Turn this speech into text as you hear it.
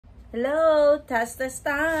Hello, test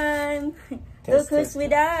time. Look who's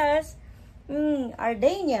with us. Our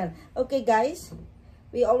Daniel. Okay, guys,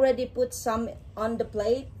 we already put some on the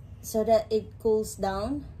plate so that it cools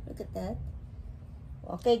down. Look at that.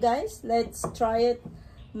 Okay, guys, let's try it.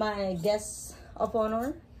 My guest of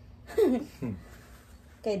honor.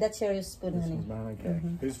 Okay, that's your spoon, This honey. one's mine, okay.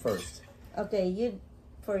 Who's first? Okay, you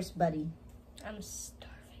first, buddy. I'm starving.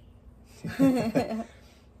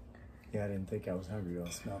 Yeah, I didn't think I was hungry when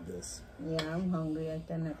I smelled this. Yeah, I'm hungry. I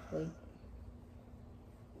cannot wait.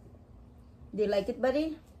 Do you like it,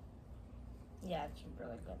 buddy? Yeah, it's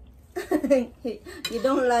really good. You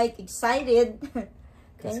don't like excited.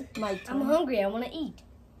 Okay, my I'm turn. hungry. I want to eat.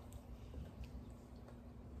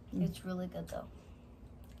 It's really good though.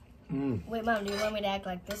 Wait, Mom, do you want me to act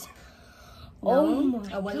like this? Oh No,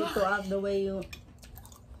 my I want you to act the way you.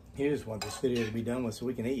 You just want this video to be done with so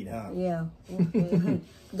we can eat, huh? Yeah. Okay.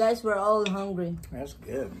 Guys, we're all hungry. That's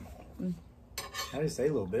good. I just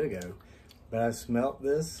ate a little bit ago, but I smelled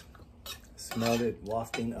this. Smelled it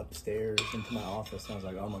wafting upstairs into my office. And I was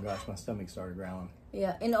like, oh my gosh, my stomach started growling.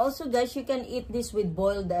 Yeah, and also, guys, you can eat this with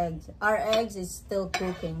boiled eggs. Our eggs is still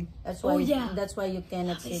cooking. That's why. Oh, yeah. That's why you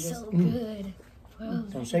cannot see It's this. so good. Well,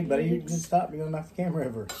 Don't shake, buddy. You can stop. You're going to knock the camera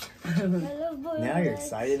over. I love boiled Now you're eggs.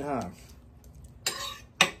 excited, huh?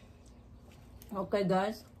 Okay,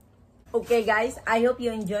 guys. Okay, guys, I hope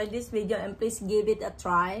you enjoyed this video and please give it a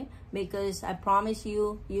try because I promise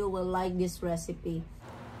you, you will like this recipe.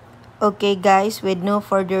 Okay, guys, with no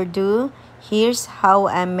further ado, here's how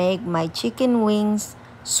I make my chicken wings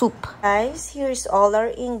soup. Guys, here's all our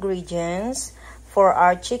ingredients for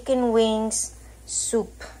our chicken wings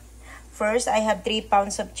soup. First, I have 3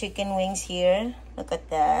 pounds of chicken wings here. Look at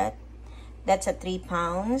that. That's a 3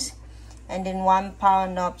 pounds. And then 1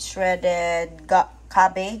 pound of shredded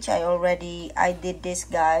cabbage. I did this,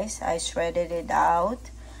 guys. I shredded it out.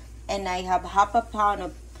 And I have half a pound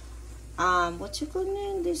of what you call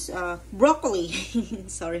this? Broccoli.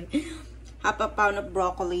 Sorry. Half a pound of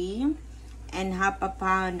broccoli. And half a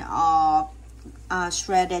pound of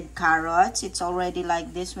shredded carrots. It's already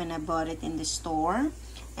like this when I bought it in the store.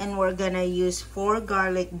 And we're gonna use 4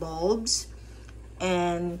 garlic bulbs.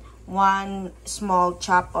 And 1 small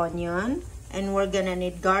chopped onion, and we're gonna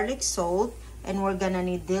need garlic salt, and we're gonna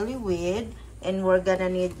need dilly weed, and we're gonna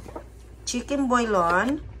need chicken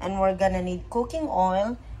bouillon, and we're gonna need cooking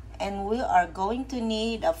oil, and we are going to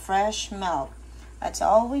need a fresh milk. That's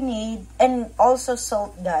all we need, and also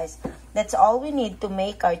salt, guys. That's all we need to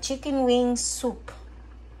make our chicken wing soup.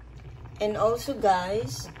 And also,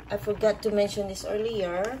 guys, I forgot to mention this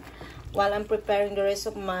earlier. While I'm preparing the rest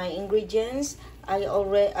of my ingredients, I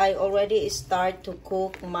already start to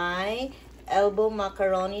cook my elbow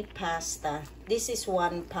macaroni pasta. This is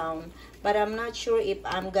 1 pound, but I'm not sure if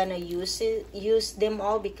I'm gonna use them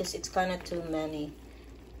all because it's kind of too many.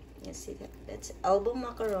 You see that? That's elbow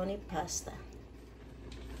macaroni pasta.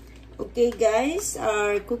 Okay, guys,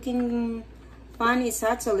 our cooking pan is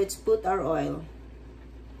hot, so let's put our oil.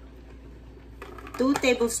 2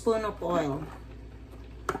 tablespoons of oil.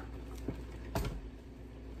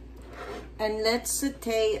 And let's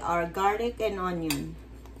saute our garlic and onion.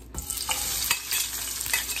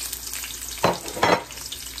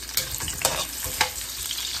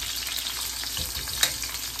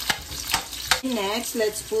 Next,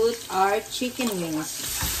 let's put our chicken wings.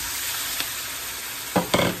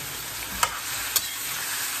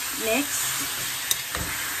 Next,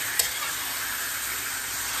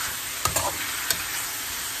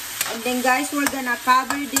 and then, guys, we're gonna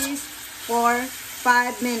cover this for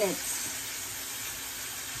 5 minutes.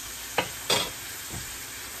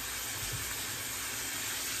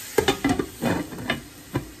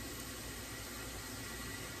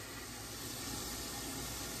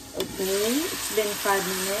 Okay, it's been 5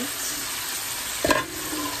 minutes.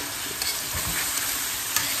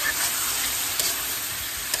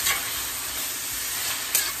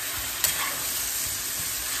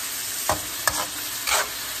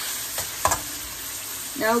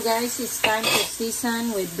 Now, guys, it's time to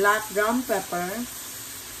season with black ground pepper.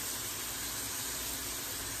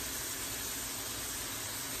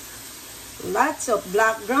 Lots of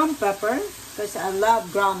black ground pepper because I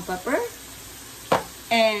love ground pepper.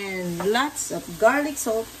 And lots of garlic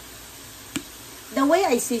salt. The way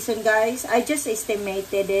I season, guys, I just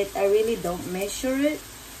estimated it. I really don't measure it.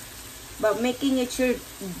 But making it sure,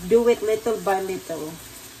 do it little by little.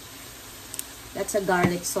 That's a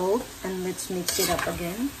garlic salt. And let's mix it up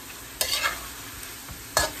again.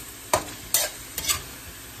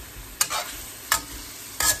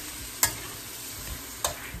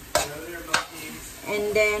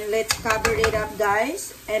 And then let's cover it up,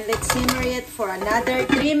 guys, and let's simmer it for another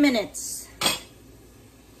 3 minutes.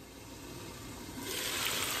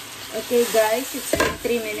 Okay guys, it's been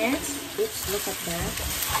 3 minutes. Oops, look at that.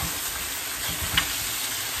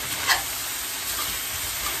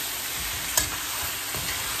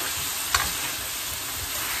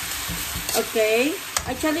 Okay,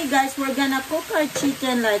 actually guys, we're gonna cook our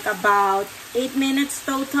chicken like about 8 minutes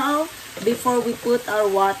total before we put our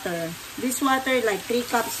water. This water, like 3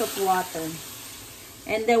 cups of water.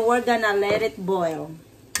 And then we're gonna let it boil.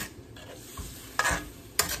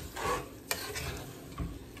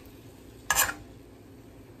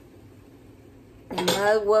 And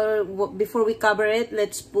before we cover it,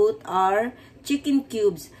 let's put our chicken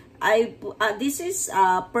cubes. This is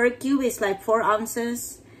per cube is like 4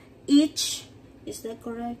 ounces each. Is that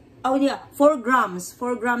correct? Oh yeah, 4 grams.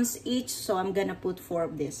 4 grams each. So I'm gonna put 4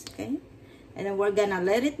 of this. Okay, and then we're gonna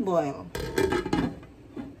let it boil.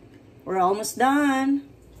 We're almost done.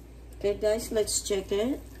 Okay, guys, let's check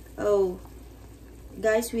it. Oh,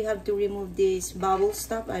 guys, we have to remove this bubble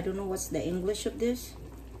stuff. I don't know what's the English of this,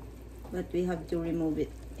 but we have to remove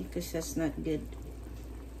it because that's not good.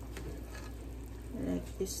 Like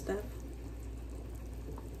this stuff.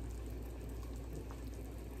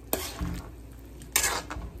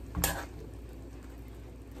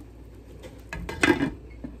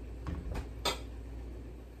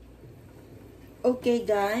 Okay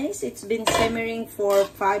guys, it's been simmering for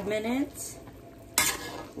 5 minutes.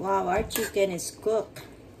 Wow, our chicken is cooked.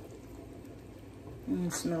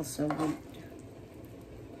 It smells so good.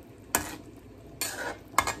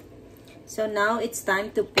 So now it's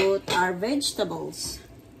time to put our vegetables.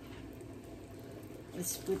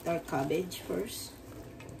 Let's put our cabbage first.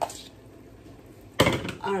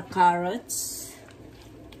 Our carrots.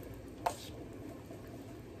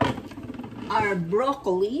 Our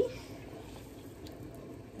broccoli.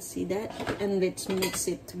 See that? And let's mix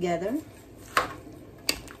it together.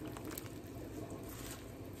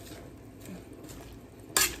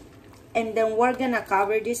 And then we're gonna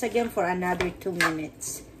cover this again for another 2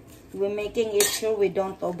 minutes. We're making it sure we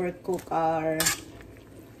don't overcook our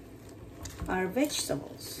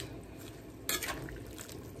vegetables.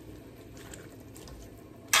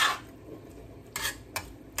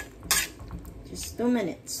 Just 2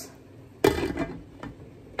 minutes.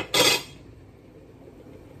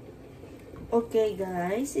 Okay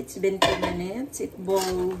guys, it's been 2 minutes. It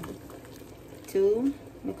boiled too.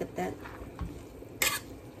 Look at that.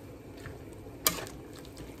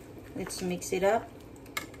 Let's mix it up.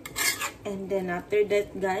 And then after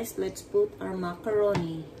that guys, let's put our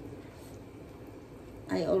macaroni.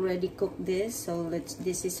 I already cooked this, so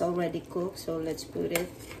this is already cooked, so let's put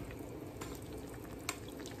it.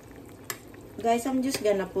 Guys, I'm just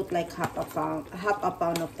gonna put like half a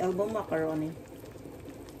pound of elbow macaroni.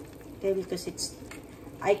 Okay, because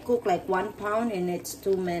I cook like 1 pound and it's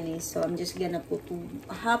too many, so I'm just gonna put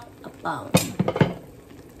half a pound.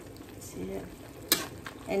 See that?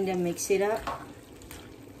 And then mix it up.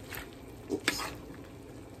 Oops.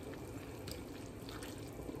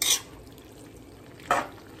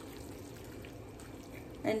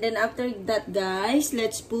 And then after that guys,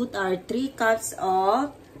 let's put our 3 cups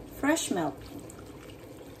of fresh milk.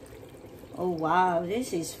 Oh wow,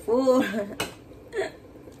 this is full.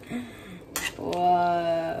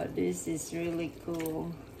 Wow, this is really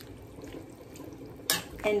cool.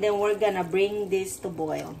 And then we're gonna bring this to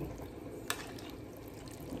boil.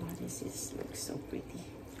 Wow, looks so pretty.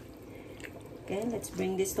 Okay, let's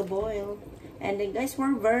bring this to boil. And then guys,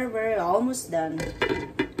 we're very almost done.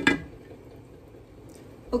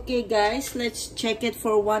 Okay guys, let's check it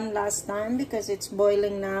for one last time because it's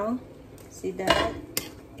boiling now. See that?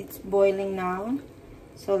 It's boiling now.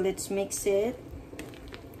 So let's mix it.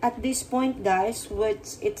 At this point guys,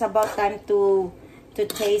 it's about time to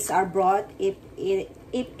taste our broth if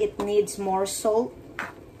it needs more salt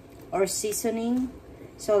or seasoning.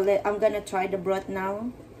 So I'm gonna try the broth now.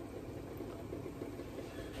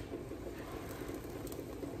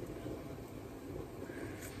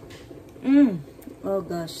 Oh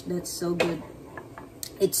gosh, that's so good.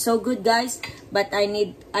 It's so good guys, but I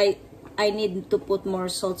need to put more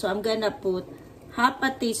salt, so I'm gonna put half a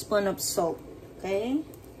teaspoon of salt. Okay,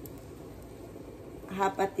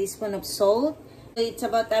 half a teaspoon of salt. It's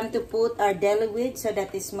about time to put our deli wheat so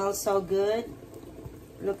that it smells so good.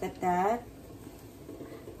 Look at that.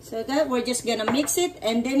 So that we're just gonna mix it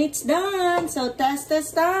and then it's done. So test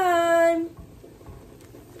time.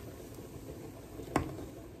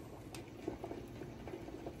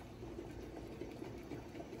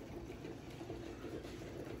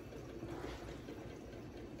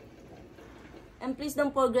 And please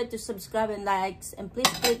don't forget to subscribe and likes. And please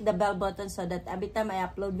click the bell button so that every time I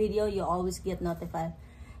upload video, you always get notified.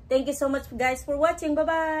 Thank you so much, guys, for watching.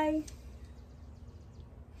 Bye-bye.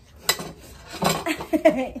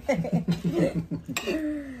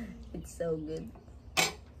 It's so good.